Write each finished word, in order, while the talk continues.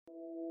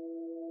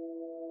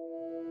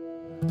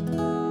Welcome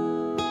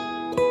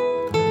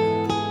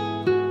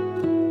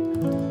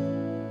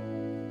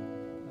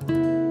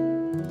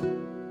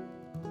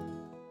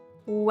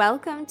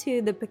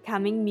to the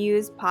Becoming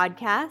Muse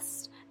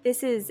podcast.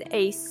 This is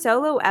a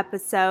solo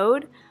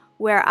episode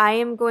where I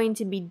am going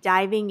to be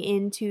diving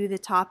into the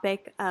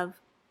topic of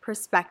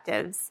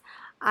perspectives.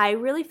 I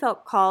really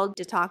felt called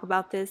to talk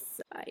about this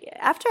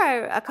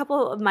after a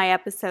couple of my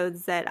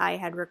episodes that I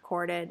had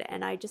recorded,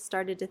 and I just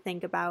started to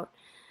think about,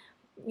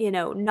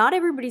 not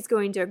everybody's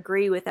going to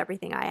agree with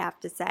everything I have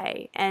to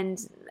say, and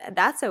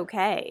that's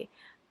okay.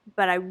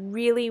 But I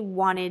really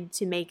wanted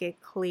to make it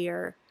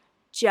clear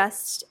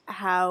just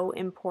how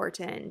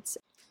important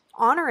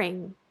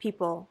honoring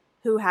people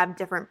who have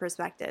different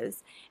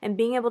perspectives and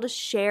being able to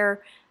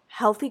share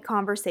healthy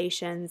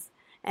conversations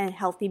and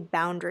healthy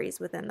boundaries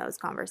within those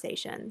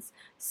conversations.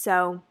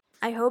 So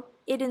I hope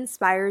it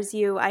inspires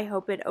you. I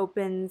hope it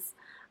opens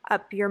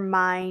up your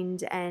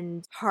mind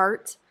and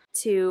heart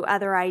to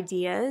other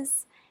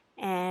ideas.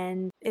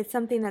 And it's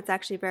something that's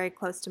actually very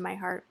close to my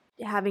heart,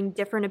 having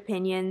different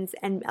opinions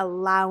and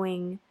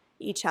allowing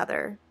each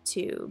other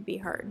to be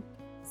heard.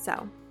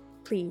 So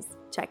please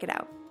check it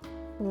out.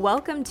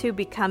 Welcome to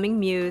Becoming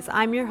Muse.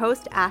 I'm your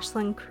host,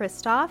 Ashlyn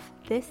Kristoff.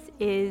 This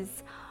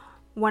is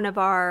one of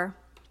our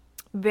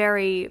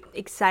very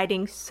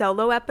exciting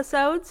solo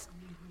episodes.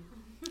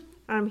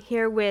 I'm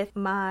here with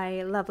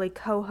my lovely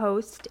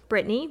co-host,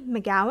 Brittany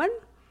McGowan,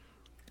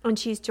 and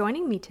she's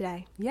joining me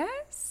today.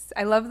 Yes.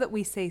 I love that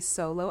we say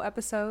solo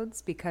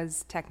episodes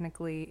because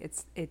technically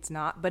it's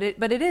not, but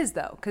it is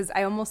though, because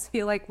I almost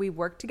feel like we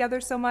work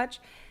together so much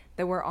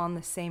that we're on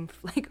the same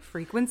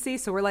frequency.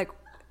 So we're like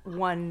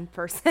one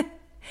person.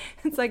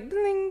 It's like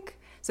blink.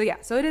 So yeah,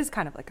 so it is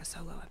kind of like a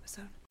solo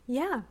episode.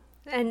 Yeah.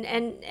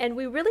 And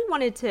we really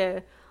wanted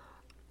to,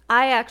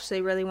 I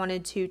actually really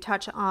wanted to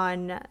touch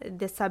on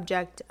the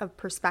subject of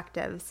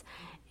perspectives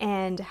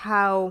and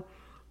how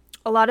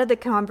a lot of the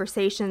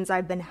conversations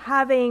I've been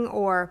having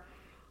or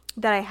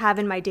that I have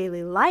in my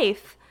daily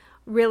life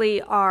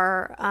really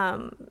are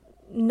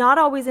not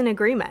always in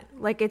agreement.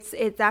 Like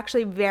it's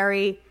actually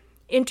very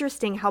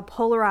interesting how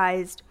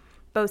polarized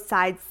both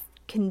sides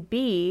can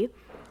be,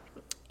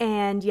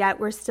 and yet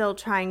we're still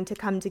trying to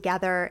come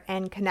together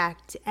and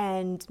connect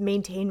and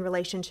maintain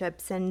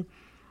relationships and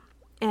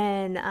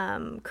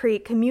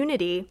create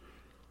community.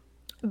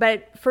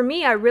 But for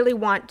me, I really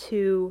want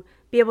to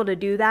be able to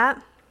do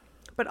that,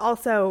 but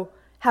also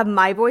have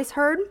my voice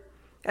heard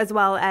as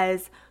well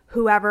as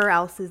whoever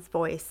else's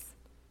voice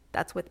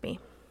that's with me.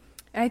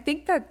 And I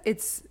think that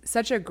it's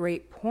such a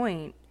great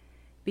point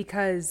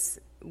because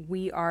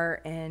we are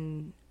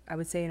in, I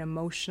would say, an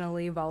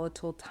emotionally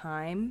volatile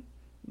time.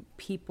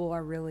 People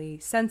are really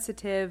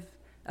sensitive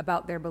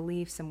about their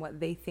beliefs and what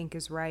they think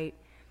is right.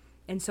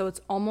 And so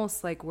it's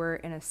almost like we're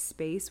in a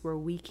space where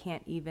we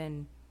can't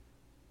even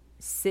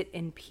sit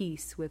in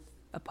peace with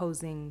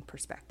opposing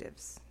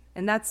perspectives.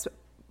 And that's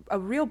a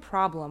real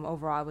problem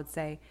overall, I would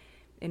say,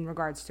 in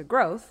regards to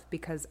growth,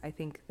 because I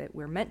think that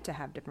we're meant to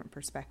have different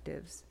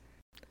perspectives.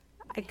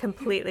 I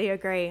completely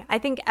agree. I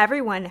think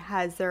everyone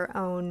has their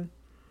own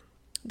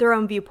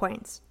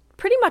viewpoints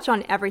pretty much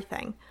on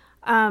everything.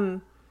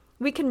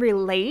 We can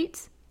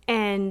relate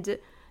and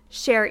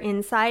share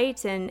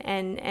insight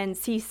and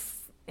see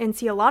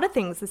a lot of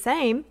things the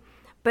same,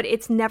 but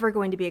it's never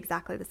going to be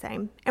exactly the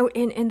same.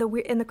 And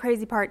the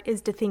crazy part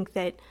is to think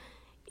that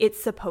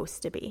it's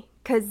supposed to be,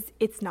 because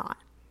it's not.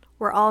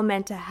 We're all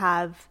meant to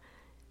have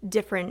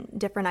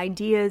different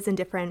ideas and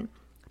different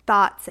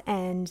thoughts,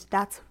 and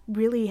that's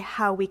really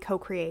how we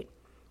co-create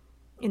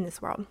in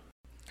this world.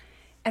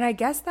 And I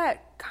guess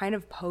that kind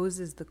of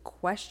poses the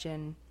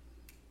question,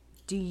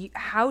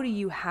 how do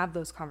you have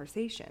those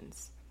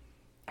conversations?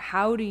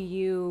 How do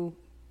you,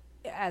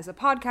 as a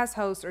podcast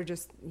host or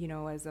just,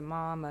 as a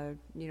mom,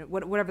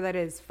 whatever that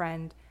is,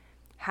 friend,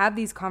 have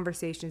these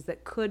conversations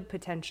that could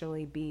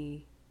potentially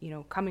be,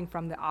 coming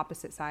from the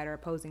opposite side or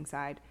opposing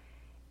side,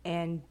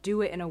 and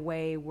do it in a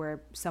way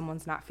where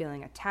someone's not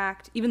feeling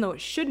attacked, even though it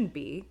shouldn't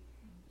be.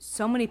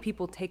 So many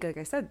people take, like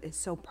I said, it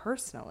so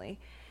personally.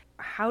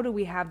 How do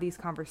we have these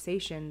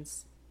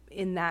conversations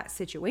in that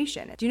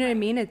situation? Do you know what I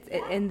mean? It's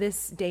in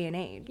this day and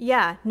age.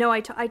 Yeah, no,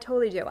 I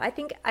totally do. I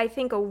think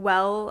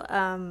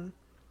a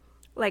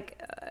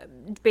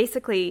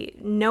basically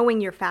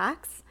knowing your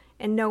facts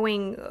and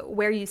knowing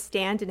where you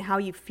stand and how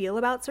you feel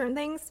about certain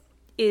things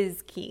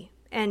is key.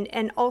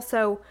 And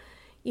also,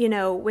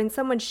 when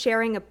someone's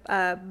sharing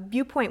a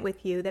viewpoint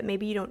with you that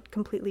maybe you don't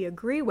completely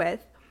agree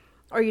with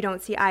or you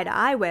don't see eye to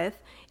eye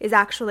with, is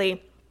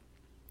actually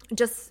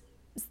just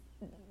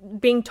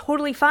being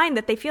totally fine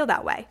that they feel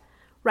that way,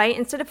 right?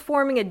 Instead of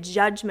forming a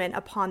judgment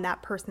upon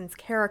that person's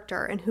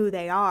character and who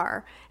they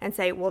are and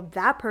say, well,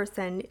 that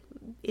person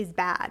is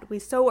bad.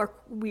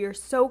 We are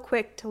so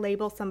quick to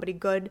label somebody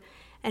good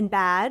and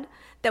bad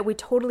that we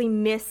totally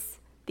miss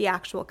the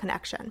actual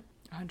connection.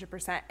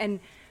 100%. And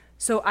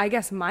so I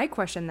guess my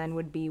question then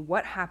would be,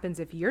 what happens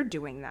if you're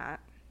doing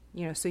that?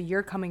 So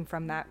you're coming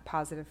from that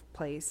positive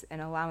place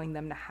and allowing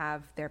them to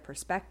have their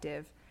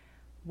perspective.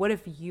 What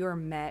if you're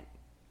met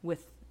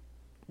with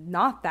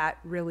not that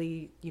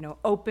really,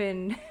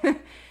 open,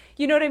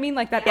 you know what I mean?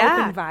 Like that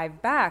Yeah. open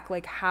vibe back.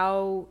 Like,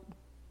 how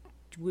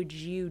would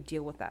you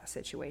deal with that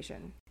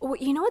situation? Well,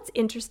 what's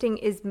interesting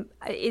is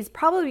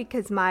probably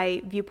because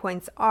my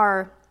viewpoints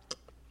are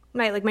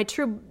my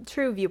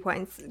true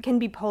viewpoints can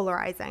be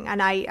polarizing,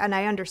 and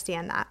I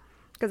understand that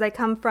because I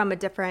come from a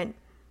different,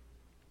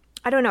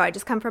 I don't know, I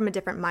just come from a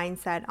different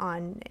mindset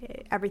on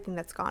everything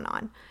that's gone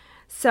on.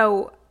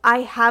 So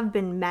I have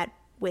been met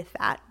with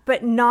that,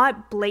 but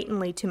not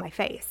blatantly to my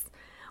face.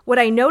 What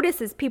I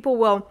notice is people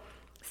will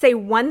say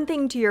one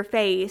thing to your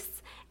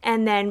face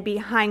and then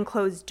behind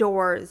closed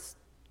doors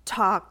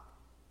talk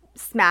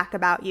smack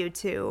about you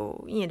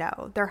to,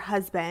 their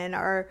husband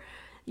or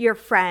your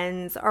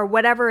friends or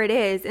whatever it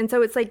is. And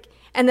so it's like,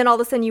 and then all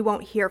of a sudden you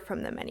won't hear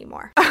from them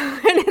anymore.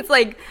 And it's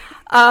like,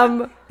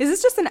 is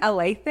this just an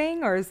LA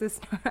thing, or is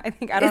this, I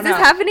don't know. Is this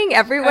happening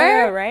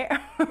everywhere? Oh, right.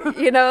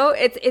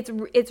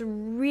 It's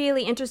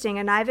really interesting.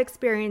 And I've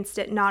experienced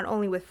it not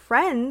only with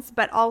friends,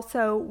 but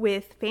also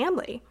with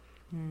family.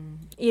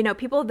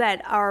 People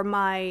that are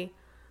my,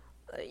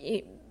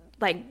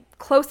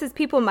 closest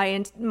people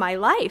in my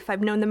life.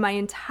 I've known them my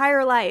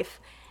entire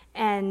life.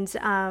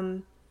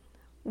 And,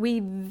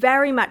 we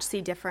very much see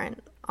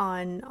different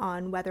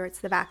on whether it's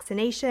the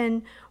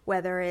vaccination,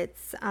 whether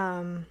it's,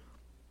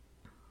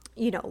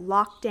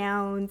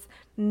 lockdowns,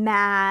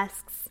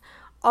 masks,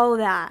 all of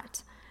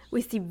that.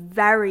 We see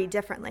very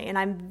differently. And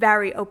I'm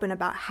very open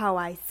about how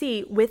I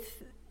see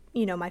with,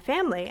 my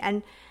family.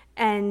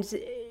 And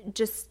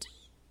just,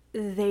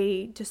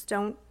 you just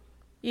don't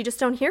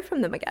hear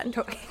from them again.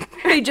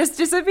 They just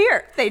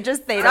disappear.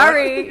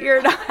 Sorry,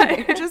 you're not.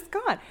 They're just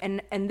gone.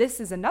 And this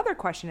is another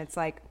question. It's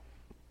like,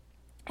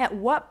 at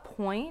what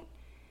point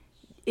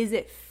is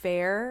it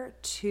fair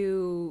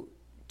to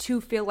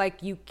feel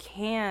like you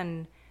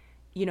can,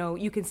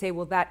 you can say,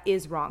 well, that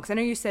is wrong? Because I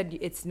know you said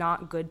it's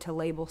not good to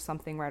label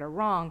something right or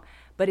wrong,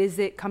 but is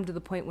it come to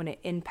the point when it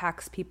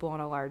impacts people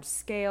on a large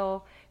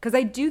scale? Because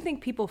I do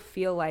think people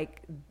feel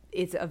like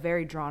it's a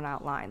very drawn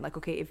out line. Like,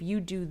 okay, if you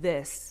do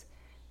this,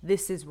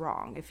 this is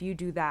wrong. If you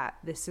do that,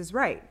 this is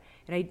right.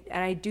 And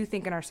I do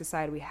think in our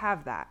society we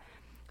have that.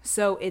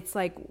 So it's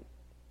like,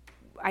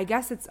 I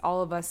guess it's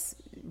all of us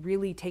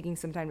really taking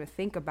some time to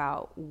think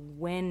about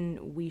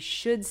when we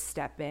should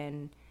step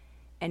in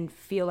and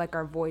feel like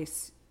our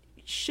voice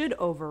should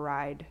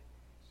override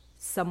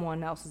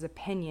someone else's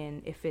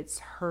opinion if it's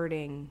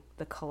hurting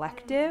the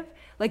collective.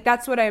 Like,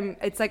 that's what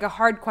it's like a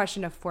hard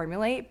question to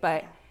formulate,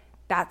 but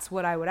that's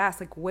what I would ask.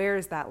 Like,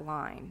 where's that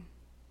line?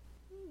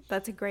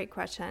 That's a great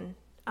question.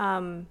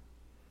 And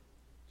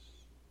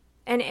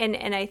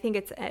I think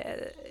it's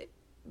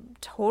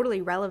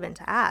totally relevant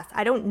to ask.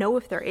 I don't know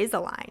if there is a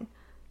line,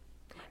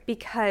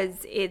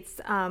 because it's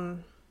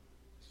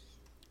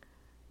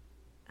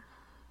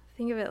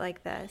think of it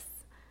like this.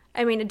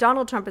 I mean,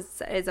 Donald Trump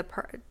is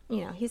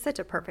he's such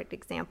a perfect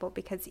example,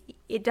 because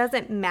it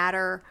doesn't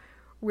matter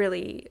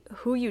really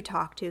who you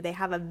talk to. They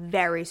have a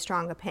very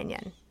strong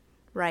opinion,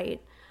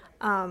 right?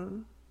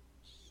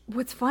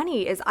 What's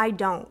funny is I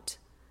don't.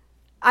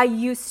 I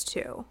used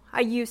to.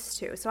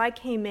 So I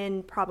came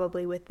in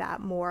probably with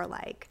that more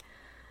like,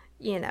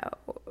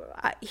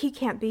 he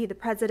can't be the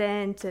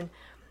president, and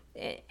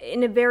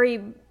in a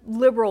very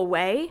liberal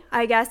way,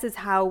 I guess, is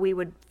how we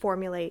would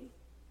formulate,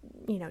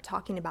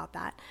 talking about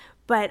that.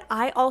 But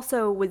I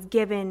also was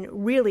given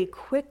really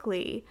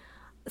quickly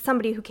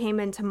somebody who came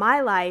into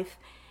my life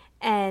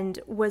and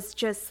was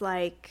just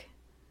like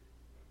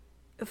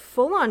a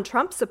full-on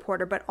Trump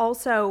supporter, but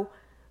also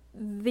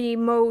the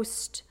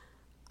most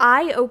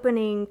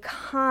eye-opening,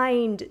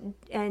 kind,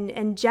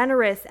 and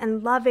generous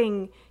and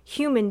loving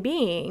human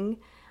being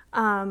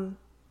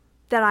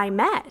that I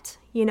met,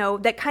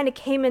 that kind of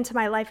came into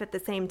my life at the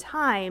same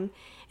time.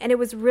 And it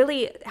was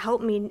really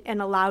helped me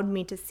and allowed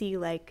me to see,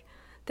 like,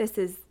 this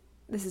is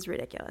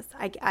ridiculous.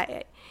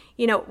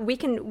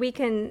 We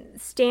can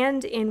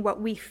stand in what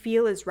we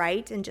feel is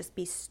right and just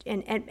be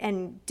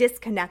and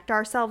disconnect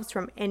ourselves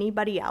from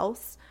anybody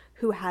else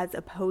who has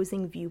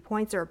opposing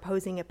viewpoints or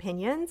opposing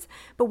opinions,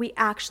 but we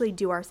actually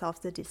do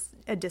ourselves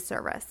a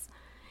disservice.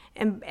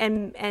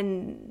 And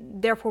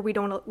therefore we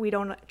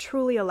don't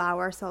truly allow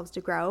ourselves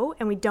to grow,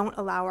 and we don't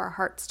allow our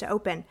hearts to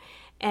open.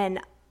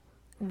 And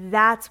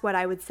that's what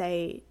I would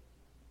say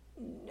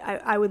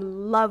I would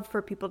love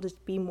for people to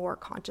be more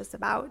conscious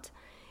about,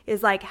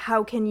 is like,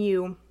 how can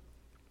you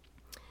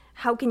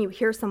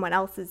hear someone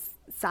else's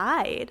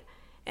side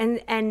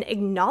and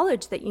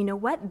acknowledge that,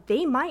 what,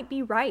 they might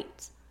be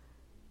right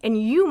and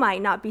you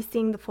might not be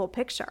seeing the full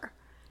picture.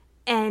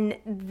 And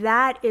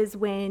that is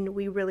when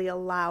we really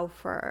allow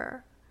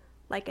for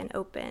like an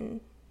open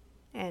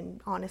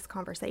and honest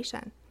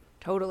conversation.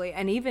 Totally.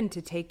 And even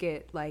to take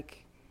it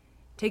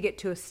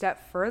to a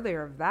step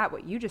further of that,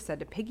 what you just said,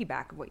 to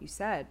piggyback of what you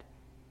said,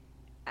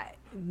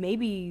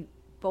 maybe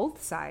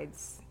both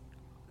sides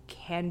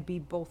can be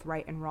both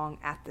right and wrong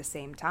at the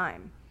same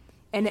time.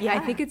 And yeah. I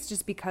think it's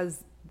just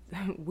because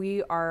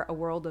we are a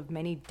world of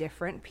many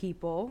different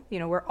people. You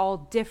know, we're all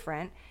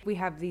different. We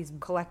have these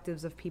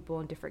collectives of people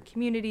in different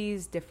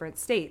communities, different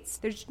states.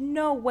 There's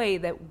no way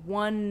that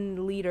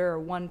one leader or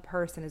one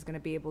person is going to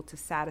be able to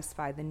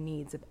satisfy the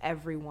needs of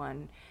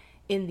everyone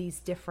in these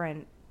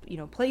different, you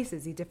know,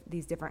 places,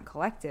 these different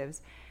collectives.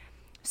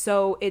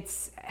 So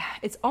it's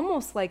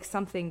almost like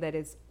something that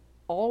is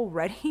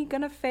already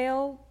going to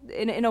fail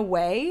in a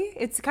way.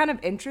 It's kind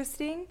of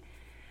interesting.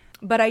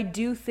 But I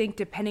do think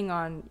depending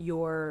on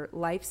your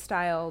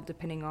lifestyle,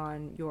 depending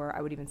on your,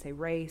 I would even say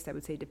race, I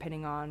would say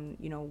depending on,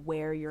 you know,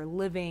 where you're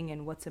living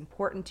and what's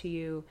important to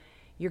you,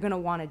 you're going to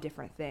want a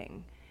different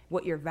thing,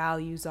 what your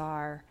values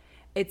are.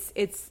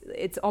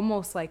 It's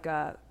almost like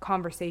a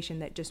conversation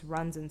that just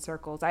runs in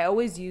circles. I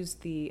always use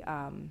the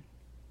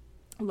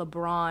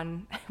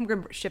LeBron, I'm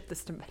going to shift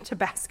this to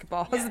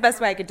basketball. That's the best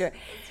way I could do it.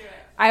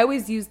 I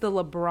always use the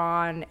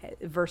LeBron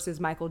versus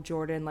Michael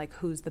Jordan, like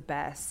who's the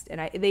best.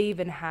 And they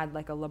even had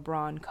like a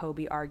LeBron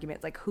Kobe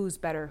argument, like who's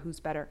better.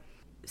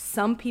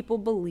 Some people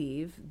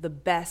believe the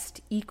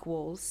best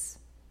equals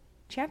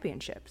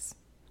championships,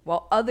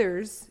 while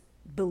others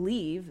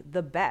believe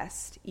the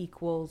best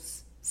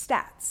equals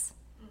stats.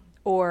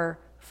 Or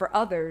for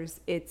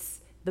others, it's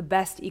the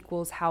best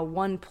equals how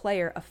one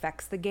player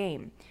affects the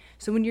game.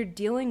 So when you're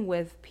dealing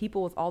with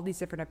people with all these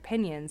different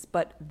opinions,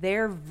 but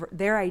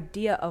their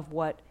idea of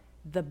what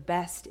the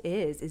best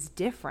is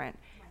different,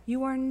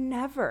 you are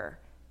never,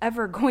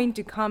 ever going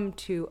to come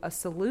to a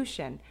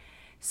solution.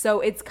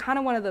 So it's kind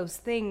of one of those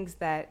things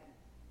that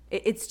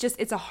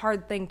it's a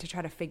hard thing to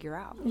try to figure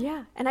out.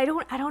 Yeah. And I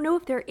don't know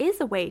if there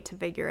is a way to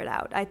figure it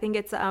out. I think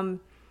it's,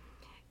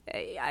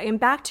 and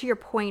back to your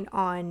point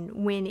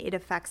on when it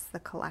affects the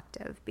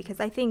collective, because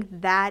I think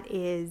that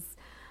is,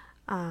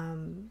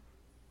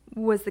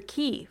 was the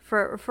key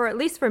for at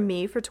least for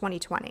me for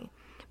 2020,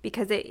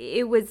 because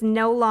it was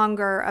no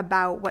longer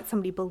about what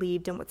somebody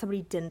believed and what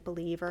somebody didn't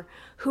believe, or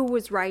who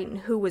was right and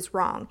who was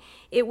wrong.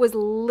 It was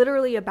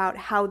literally about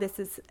how this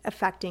is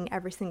affecting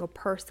every single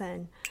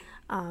person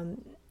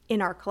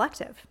in our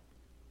collective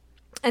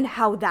and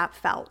how that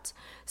felt.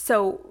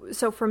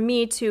 So for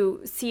me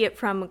to see it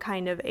from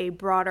kind of a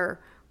broader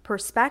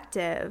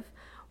perspective,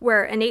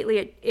 where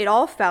innately it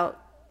all felt,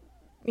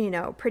 you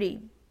know,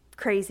 pretty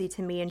crazy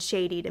to me and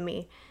shady to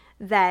me,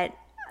 that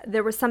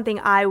there was something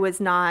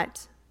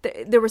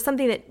there was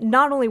something that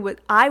not only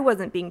I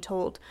wasn't being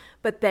told,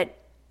 but that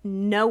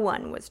no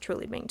one was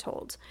truly being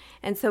told.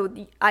 And so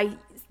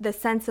the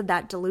sense of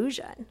that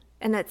delusion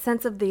and that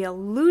sense of the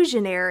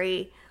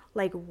illusionary,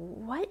 like,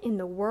 what in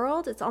the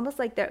world? It's almost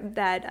like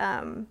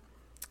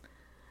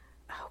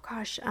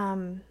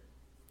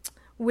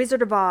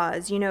Wizard of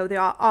Oz, you know, the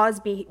Oz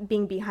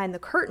being behind the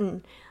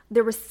curtain.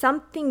 There was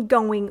something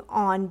going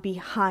on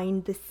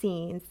behind the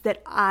scenes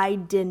that I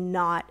did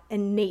not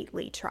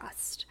innately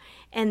trust.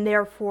 And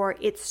therefore,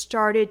 it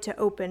started to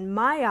open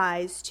my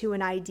eyes to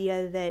an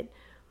idea that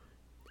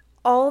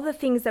all the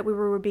things that we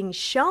were being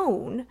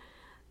shown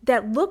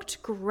that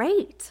looked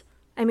great.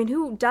 I mean,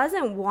 who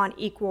doesn't want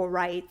equal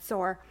rights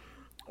or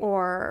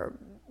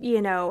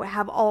you know,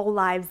 have all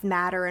lives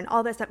matter and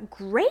all that stuff?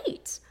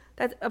 Great.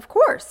 That's, of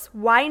course.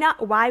 Why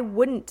not? Why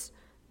wouldn't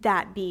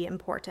that be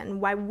important?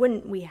 Why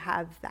wouldn't we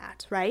have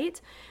that,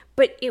 right?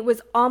 But it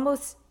was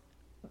almost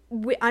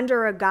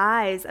under a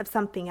guise of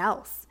something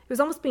else. It was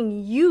almost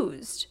being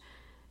used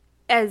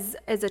as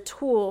a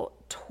tool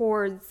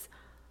towards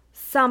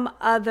some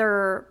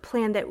other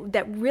plan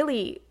that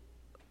really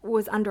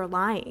was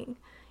underlying,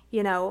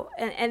 you know,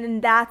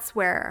 and that's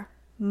where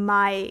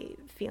my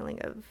feeling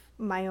of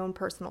my own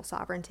personal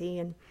sovereignty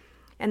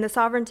and the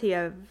sovereignty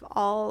of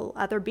all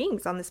other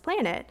beings on this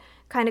planet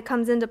kind of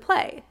comes into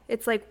play.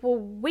 It's like, well,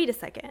 wait a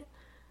second.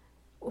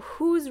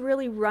 Who's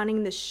really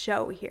running the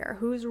show here?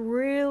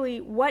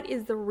 What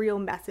is the real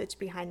message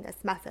behind this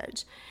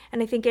message?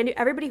 And I think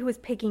everybody who was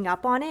picking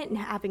up on it and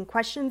having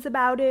questions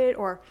about it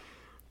or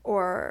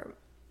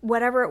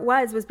whatever it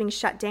was being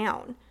shut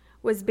down,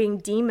 was being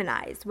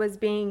demonized, was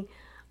being,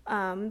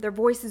 their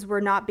voices were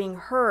not being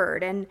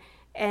heard.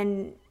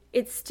 And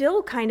it's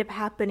still kind of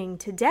happening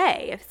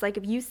today. It's like,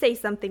 if you say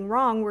something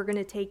wrong, we're going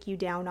to take you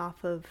down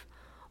off of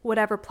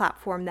whatever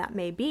platform that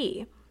may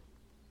be.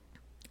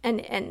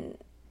 And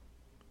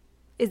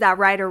is that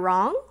right or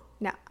wrong?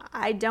 No,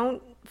 I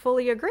don't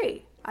fully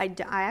agree. I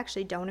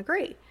actually don't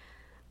agree.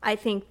 I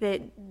think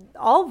that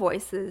all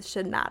voices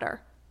should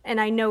matter.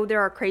 And I know there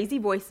are crazy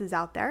voices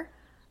out there.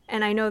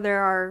 And I know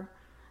there are,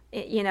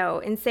 you know,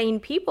 insane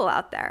people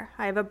out there.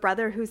 I have a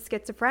brother who's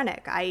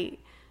schizophrenic. I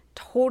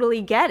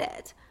totally get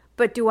it.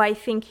 But do I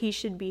think he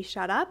should be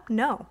shut up?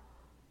 No,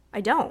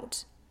 I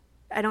don't.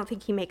 I don't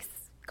think he makes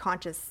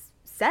conscious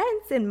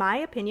sense, in my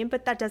opinion,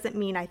 but that doesn't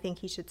mean I think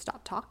he should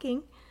stop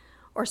talking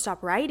or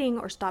stop writing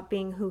or stop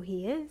being who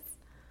he is.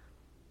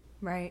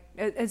 Right.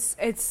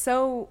 It's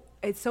so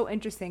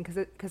interesting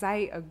because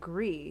I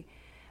agree.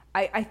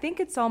 I think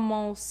it's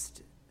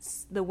almost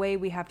the way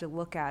we have to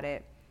look at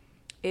it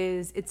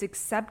is it's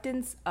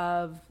acceptance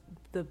of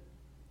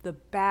the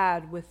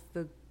bad with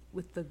the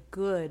with the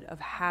good of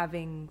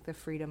having the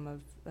freedom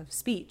of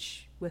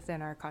speech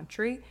within our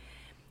country.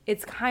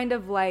 It's kind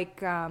of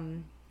like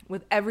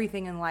with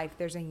everything in life,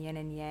 there's a yin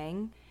and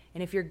yang.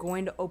 And if you're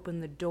going to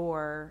open the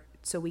door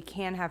so we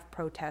can have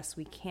protests,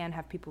 we can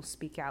have people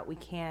speak out, we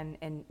can,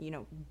 and, you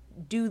know,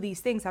 do these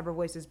things, have our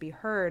voices be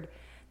heard,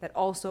 that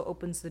also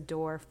opens the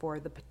door for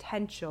the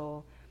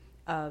potential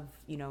of,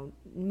 you know,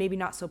 maybe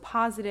not so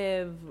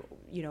positive,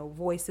 you know,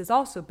 voices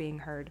also being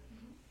heard.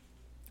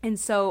 And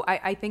so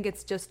I think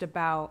it's just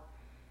about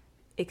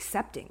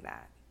accepting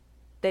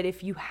that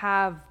if you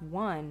have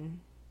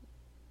one,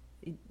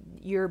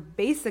 you're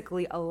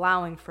basically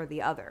allowing for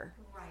the other.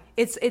 Right.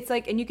 It's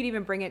like, and you could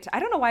even bring it to, I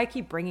don't know why I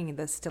keep bringing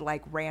this to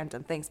like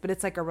random things, but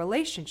it's like a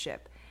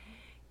relationship.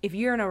 If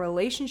you're in a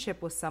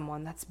relationship with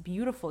someone, that's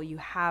beautiful. You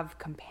have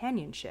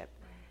companionship.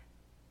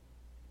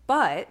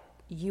 But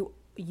you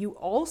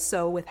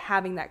also, with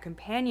having that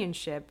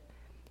companionship,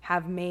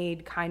 have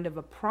made kind of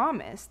a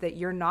promise that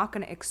you're not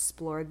going to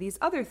explore these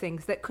other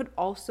things that could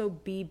also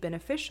be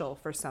beneficial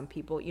for some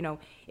people. You know,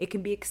 it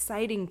can be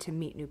exciting to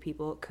meet new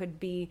people. It could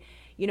be,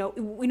 you know,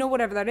 we know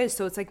whatever that is.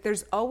 So it's like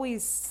there's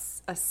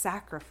always a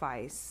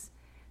sacrifice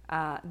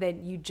that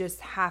you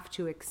just have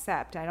to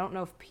accept. I don't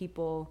know if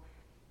people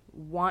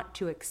want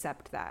to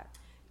accept that.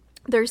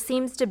 There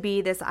seems to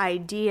be this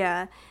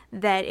idea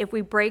that if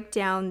we break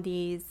down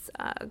these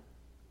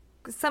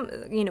some,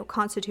 you know,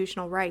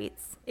 constitutional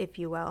rights, if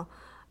you will,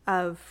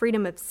 of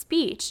freedom of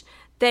speech,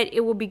 that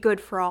it will be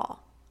good for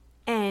all.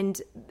 And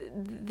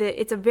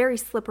it's a very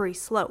slippery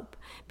slope,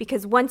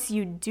 because once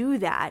you do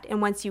that,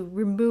 and once you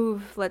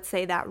remove, let's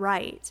say, that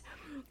right,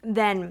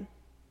 then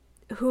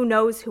who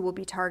knows who will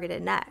be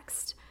targeted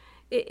next.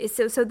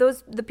 So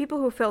the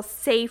people who feel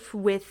safe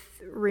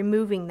with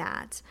removing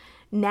that,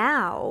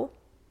 now,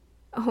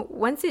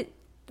 once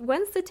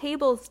the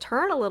tables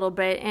turn a little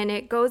bit and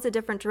it goes a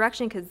different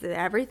direction because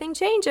everything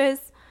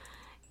changes,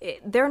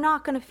 they're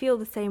not going to feel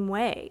the same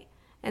way.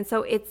 And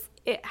so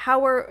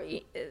how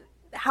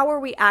are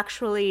we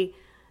actually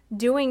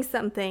doing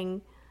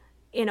something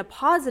in a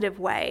positive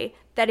way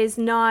that is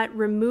not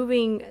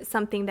removing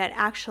something that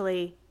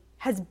actually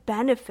has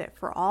benefit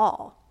for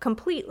all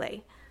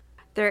completely?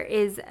 There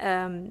is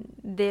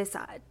this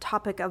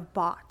topic of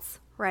bots,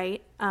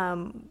 right?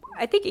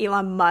 I think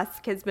Elon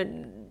Musk has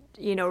been,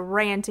 you know,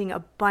 ranting a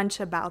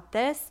bunch about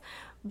this,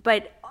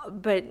 but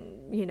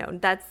you know,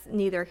 that's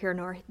neither here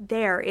nor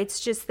there. It's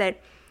just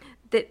that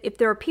if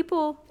there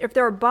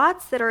are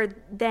bots that are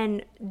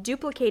then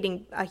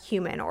duplicating a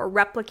human or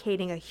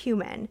replicating a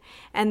human,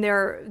 and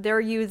they're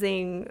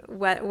using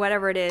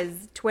whatever it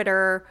is,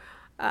 Twitter,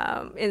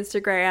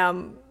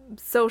 Instagram,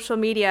 social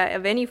media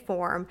of any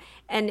form,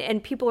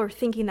 and people are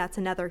thinking that's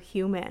another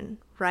human,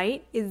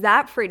 right? Is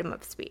that freedom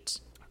of speech?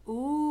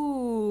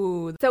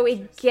 Ooh. So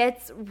it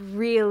gets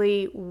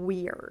really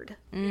weird,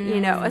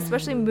 you know,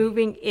 especially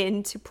moving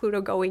into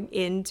Pluto, going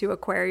into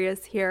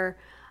Aquarius here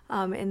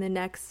in the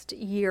next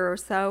year or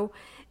so.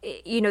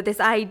 You know, this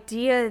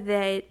idea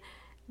that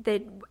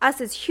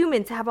us as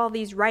humans have all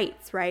these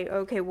rights, right?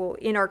 Okay, well,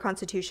 in our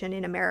Constitution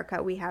in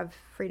America, we have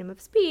freedom of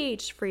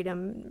speech,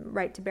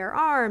 right to bear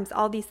arms,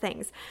 all these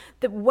things.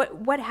 That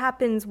what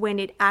happens when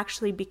it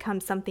actually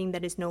becomes something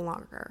that is no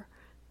longer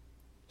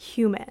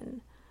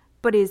human,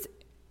 but is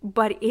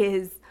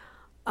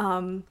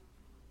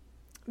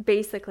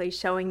basically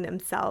showing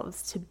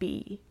themselves to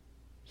be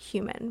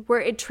human,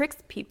 where it tricks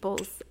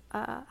people's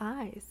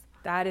eyes.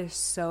 That is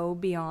so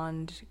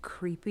beyond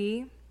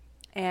creepy.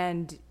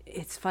 And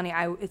it's funny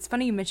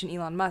you mentioned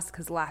Elon Musk,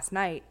 because last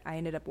night I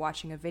ended up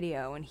watching a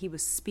video and he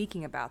was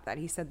speaking about that.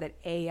 He said that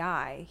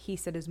AI,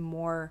 is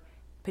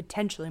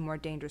potentially more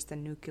dangerous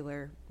than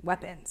nuclear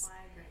weapons.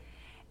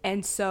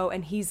 And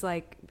he's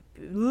like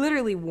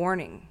literally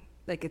warning,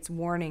 like it's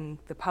warning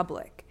the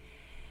public.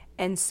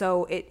 And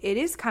so it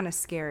is kind of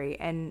scary.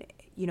 And,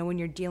 you know, when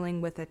you're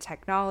dealing with a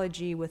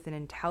technology, with an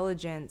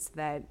intelligence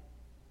that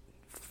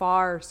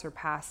far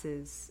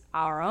surpasses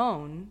our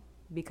own,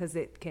 because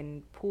it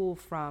can pull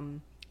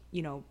from,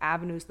 you know,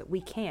 avenues that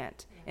we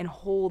can't, and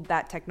hold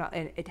that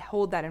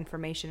hold that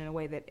information in a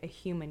way that a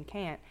human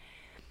can't.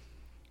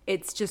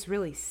 It's just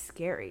really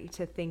scary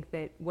to think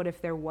that what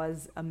if there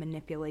was a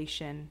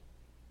manipulation,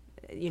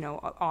 you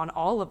know, on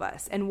all of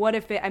us? And what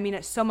if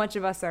so much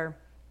of us are,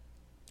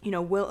 you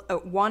know,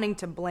 wanting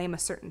to blame a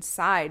certain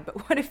side,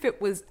 but what if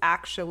it was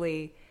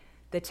actually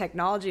the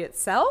technology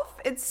itself?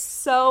 It's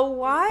so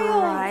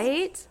wild.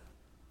 Right?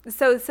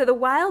 So the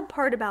wild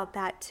part about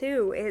that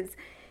too is,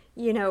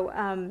 you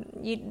know,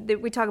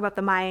 we talk about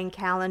the Mayan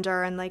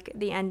calendar and like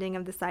the ending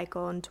of the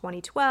cycle in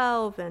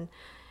 2012, and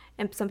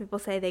some people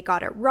say they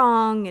got it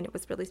wrong and it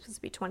was really supposed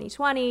to be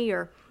 2020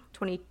 or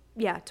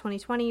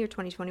 2020 or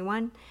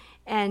 2021.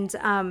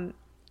 And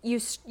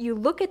you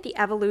look at the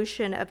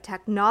evolution of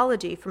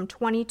technology from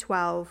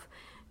 2012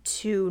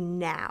 to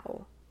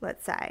now,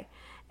 let's say,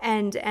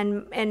 and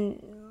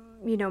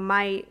you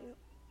know,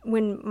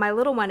 when my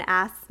little one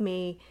asked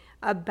me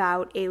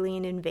about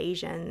alien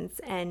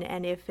invasions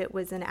and if it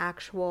was an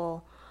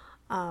actual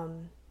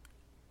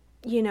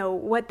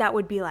what that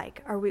would be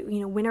like. Are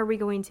we, when are we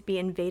going to be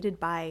invaded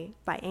by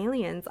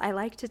aliens? I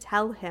like to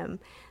tell him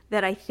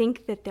that I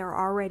think that they're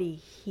already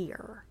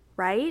here,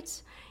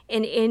 right?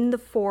 And in the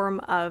form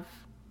of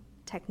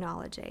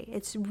technology.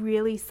 It's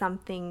really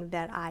something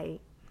that I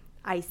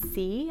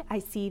see. I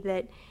see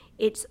that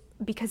it's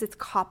because it's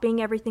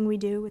copying everything we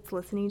do. It's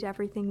listening to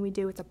everything we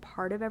do. It's a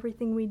part of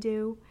everything we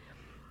do.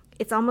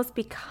 It's almost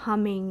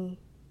becoming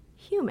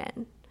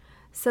human.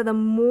 So the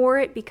more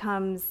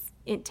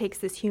it takes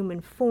this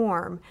human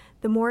form,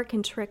 the more it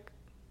can trick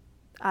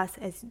us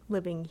as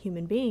living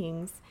human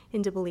beings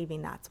into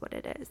believing that's what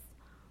it is.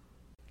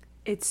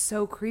 It's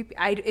so creepy.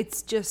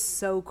 It's just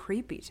so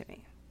creepy to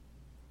me.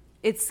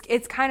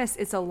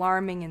 It's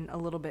alarming and a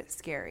little bit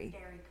scary.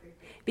 Very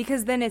creepy.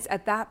 Because then it's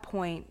at that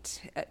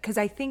point, because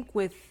I think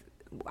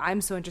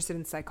I'm so interested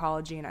in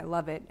psychology and I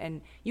love it,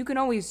 and you can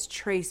always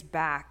trace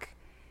back,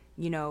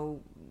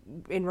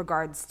 in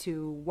regards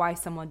to why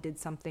someone did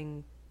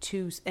something,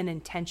 to an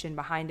intention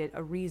behind it,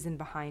 a reason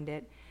behind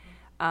it.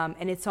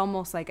 And it's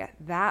almost like at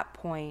that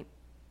point,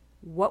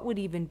 what would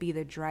even be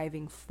the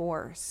driving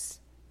force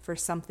for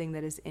something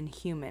that is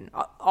inhuman?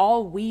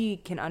 All we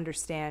can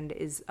understand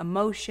is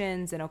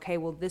emotions and, okay,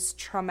 well, this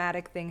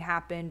traumatic thing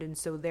happened, and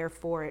so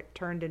therefore it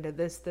turned into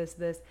this.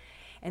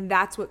 And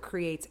that's what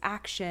creates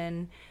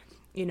action,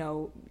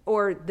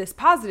 or this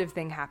positive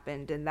thing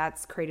happened, and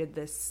that's created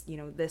this,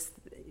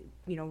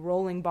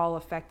 rolling ball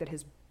effect that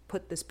has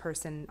put this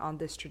person on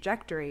this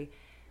trajectory.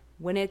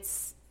 When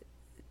it's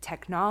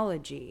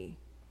technology,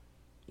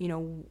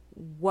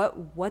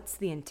 what's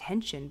the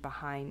intention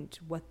behind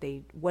what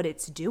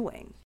it's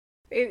doing?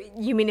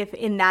 You mean if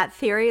in that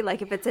theory,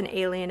 like if it's an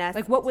alien-esque?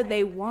 Like what would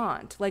they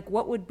want? Like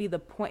what would be the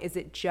point? Is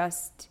it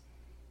just,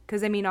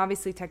 because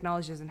obviously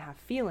technology doesn't have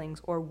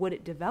feelings, or would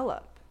it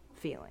develop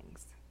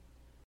feelings?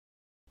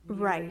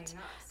 Right.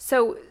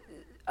 So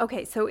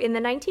in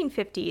the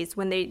 1950s,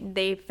 when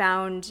they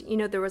found,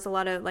 there was a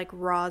lot of like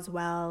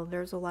Roswell,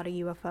 there's a lot of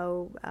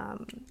UFO,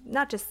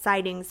 not just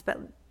sightings, but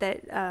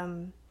that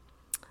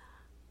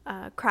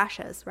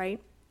crashes, right?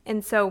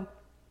 And so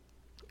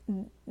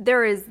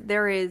there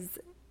is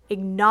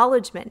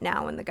acknowledgement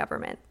now in the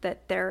government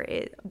that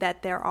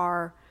there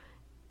are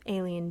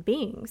alien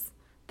beings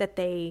that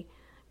they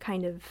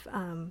kind of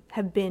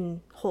have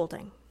been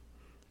holding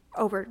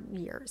over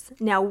years.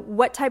 Now,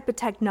 what type of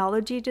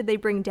technology did they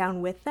bring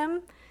down with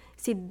them?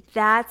 See,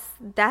 that's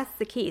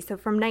the key. So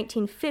from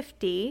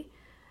 1950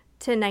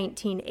 to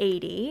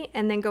 1980,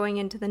 and then going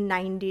into the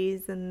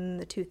 90s and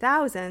the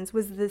 2000s,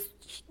 was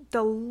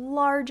the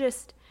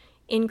largest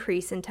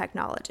increase in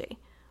technology,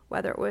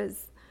 whether it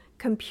was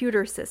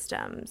computer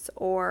systems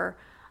or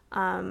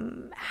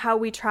how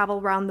we travel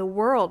around the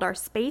world, our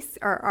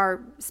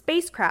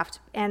spacecraft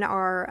and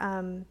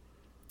our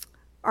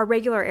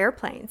regular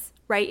airplanes,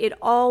 right? It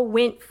all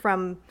went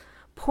from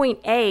point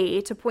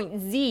A to point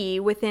Z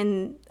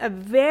within a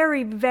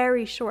very,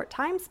 very short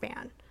time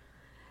span.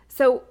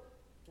 So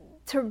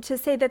to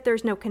say that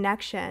there's no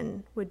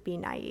connection would be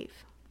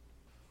naive.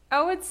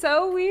 Oh, it's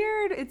so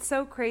weird. It's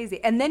so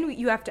crazy. And then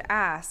you have to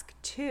ask,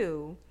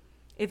 too,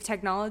 if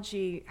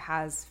technology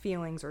has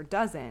feelings or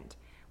doesn't.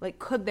 Like,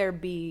 could there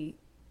be,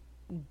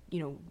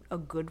 a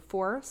good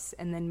force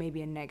and then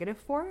maybe a negative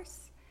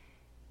force?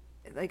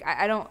 Like,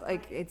 I don't,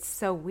 like, it's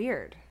so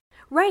weird.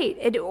 Right.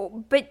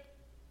 But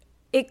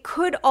it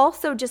could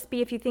also just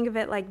be, if you think of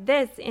it like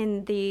this,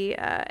 in the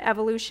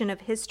evolution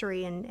of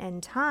history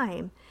and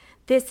time,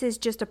 this is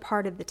just a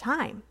part of the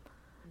time.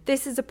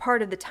 This is a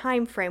part of the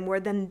time frame where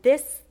then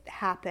this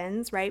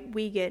happens, right?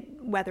 We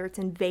get, whether it's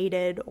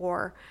invaded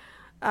or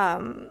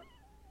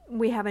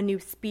we have a new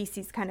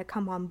species kind of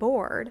come on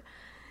board.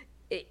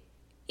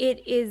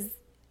 It is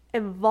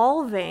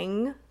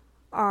evolving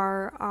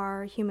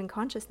our human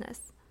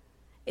consciousness.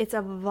 It's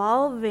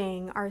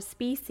evolving our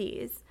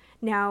species.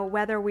 Now,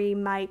 whether we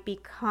might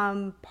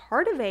become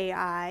part of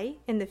AI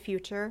in the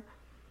future,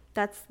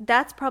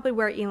 that's probably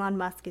where Elon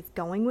Musk is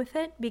going with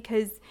it,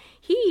 because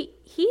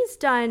he's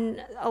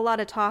done a lot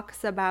of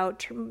talks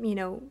about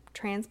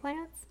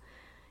transplants,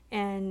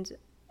 and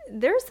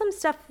there's some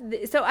stuff.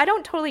 So I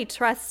don't totally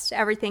trust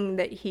everything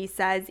that he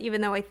says,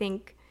 even though I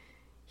think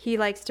he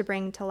likes to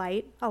bring to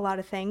light a lot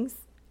of things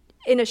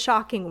in a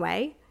shocking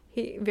way.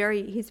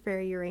 He's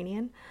very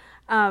Uranian.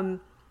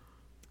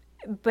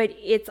 But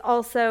it's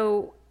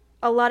also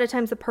a lot of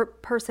times the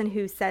person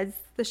who says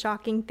the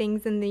shocking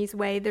things in these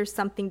ways, there's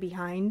something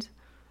behind.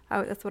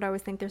 Oh, that's what I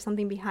always think. There's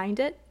something behind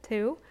it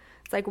too.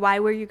 It's like, why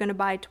were you going to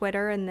buy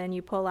Twitter and then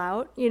you pull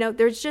out?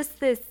 There's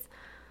just this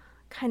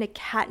kind of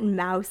cat and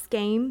mouse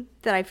game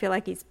that I feel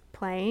like he's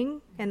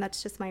playing, and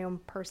that's just my own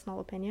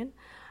personal opinion.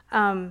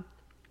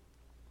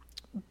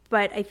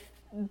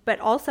 But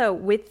also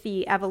with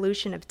the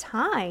evolution of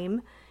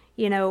time,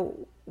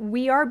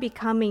 we are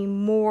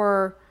becoming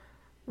more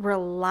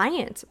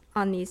reliant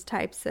on these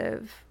types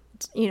of,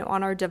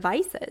 on our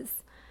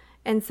devices.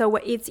 And so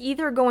it's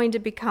either going to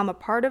become a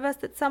part of us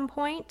at some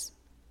point,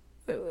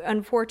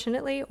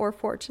 unfortunately or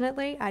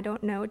fortunately. I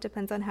don't know. It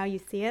depends on how you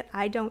see it.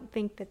 I don't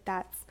think that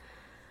that's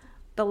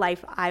the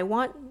life I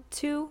want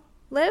to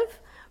live,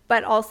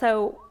 but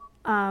also,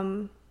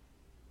 I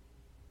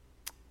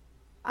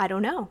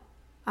don't know.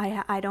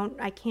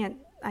 I can't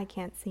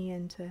see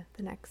into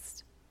the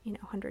next,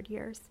 100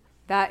 years.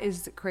 That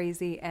is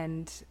crazy.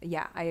 And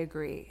yeah, I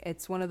agree.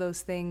 It's one of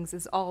those things,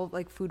 it's all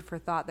like food for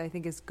thought that I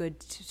think is good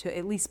to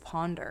at least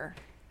ponder,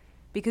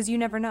 because you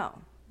never know.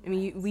 I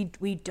mean,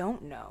 we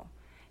don't know.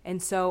 And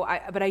so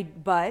but I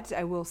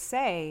will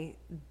say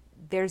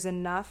there's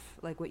enough,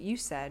 like what you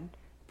said,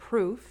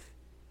 proof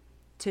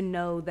to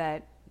know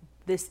that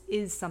this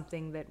is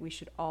something that we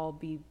should all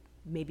be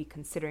maybe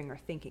considering or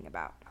thinking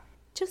about.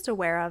 Just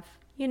aware of,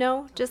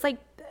 just like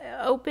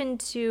open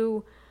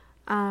to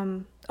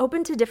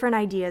different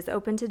ideas,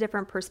 open to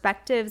different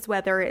perspectives,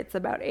 whether it's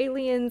about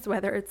aliens,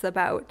 whether it's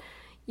about,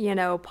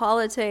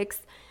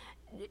 politics.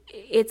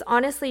 It's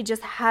honestly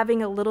just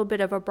having a little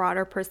bit of a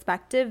broader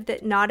perspective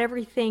that not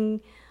everything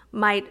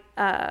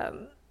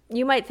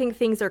you might think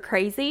things are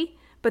crazy,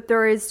 but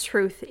there is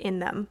truth in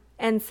them.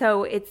 And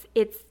so it's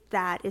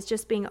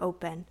just being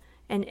open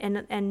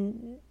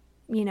and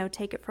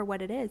take it for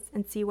what it is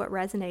and see what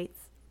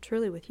resonates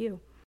truly with you.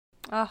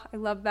 Oh, I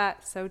love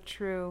that. So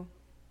true.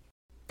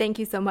 Thank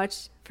you so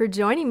much for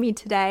joining me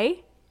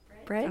today,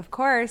 Britt. Of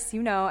course,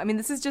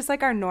 this is just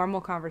like our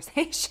normal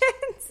conversations.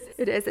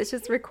 It is. It's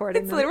just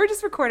recording. We're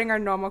just recording our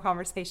normal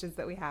conversations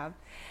that we have.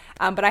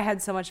 But I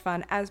had so much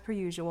fun as per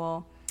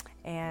usual,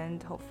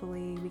 and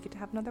hopefully we get to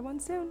have another one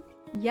soon.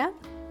 Yep.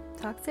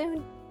 Talk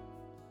soon.